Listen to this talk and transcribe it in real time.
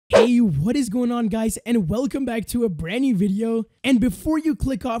Hey, what is going on, guys, and welcome back to a brand new video. And before you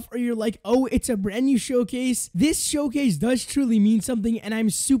click off or you're like, oh, it's a brand new showcase, this showcase does truly mean something, and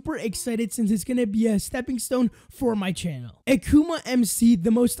I'm super excited since it's gonna be a stepping stone for my channel. AkumaMC, the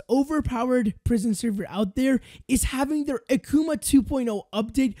most overpowered prison server out there, is having their Akuma 2.0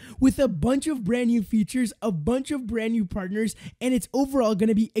 update with a bunch of brand new features, a bunch of brand new partners, and it's overall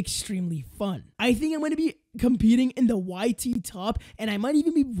gonna be extremely fun. I think I'm gonna be competing in the YT top, and I might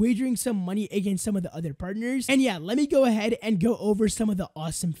even be wagering some money against some of the other partners. And yeah, let me go ahead and go over some of the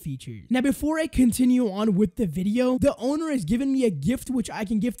awesome features. Now, before I continue on with the video, the owner has given me a gift which I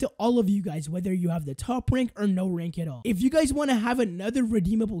can give to all of you guys, whether you have the top rank or no rank at all. If you guys want to have another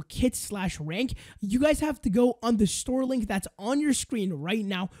redeemable kit / rank, you guys have to go on the store link that's on your screen right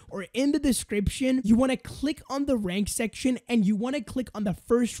now or in the description. You want to click on the rank section and you want to click on the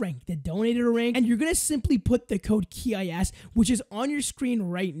first rank, the donator rank, and you're going to simply put the code KiaYas, which is on your screen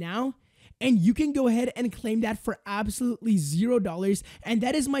right now, and you can go ahead and claim that for absolutely $0, and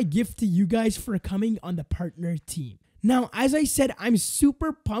that is my gift to you guys for coming on the partner team. Now, as I said, I'm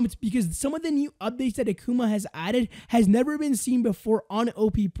super pumped because some of the new updates that Akuma has added has never been seen before on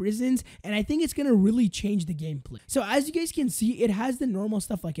OP Prisons, and I think it's going to really change the gameplay. So as you guys can see, it has the normal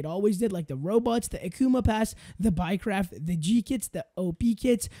stuff like it always did, like the robots, the Akuma Pass, the Buycraft, the G kits, the OP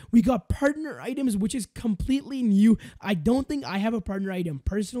kits. We got partner items, which is completely new. I don't think I have a partner item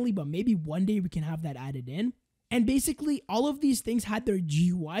personally, but maybe one day we can have that added in. And basically, all of these things had their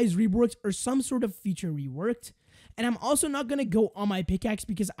GUIs reworked or some sort of feature reworked. And I'm also not going to go on my pickaxe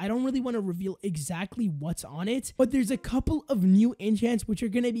because I don't really want to reveal exactly what's on it. But there's a couple of new enchants which are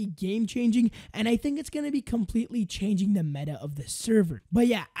going to be game changing. And I think it's going to be completely changing the meta of the server. But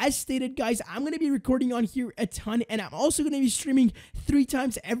yeah, as stated, guys, I'm going to be recording on here a ton. And I'm also going to be streaming 3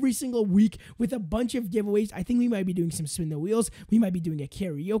 times every single week with a bunch of giveaways. I think we might be doing some spin the wheels. We might be doing a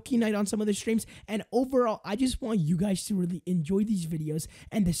karaoke night on some of the streams. And overall, I just want you guys to really enjoy these videos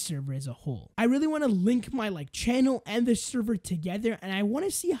and the server as a whole. I really want to link my channel and the server together, and I want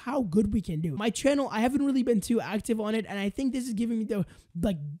to see how good we can do. My channel, I haven't really been too active on it, and I think this is giving me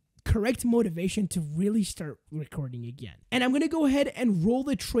the correct motivation to really start recording again. And I'm going to go ahead and roll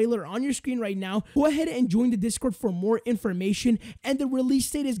the trailer on your screen right now. Go ahead and join the Discord for more information, and the release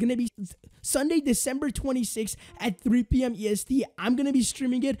date is going to be Sunday, December 26th at 3 p.m. EST. I'm going to be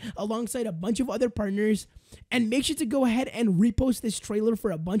streaming it alongside a bunch of other partners. And make sure to go ahead and repost this trailer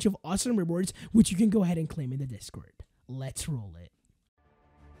for a bunch of awesome rewards, which you can go ahead and claim in the Discord. Let's roll it.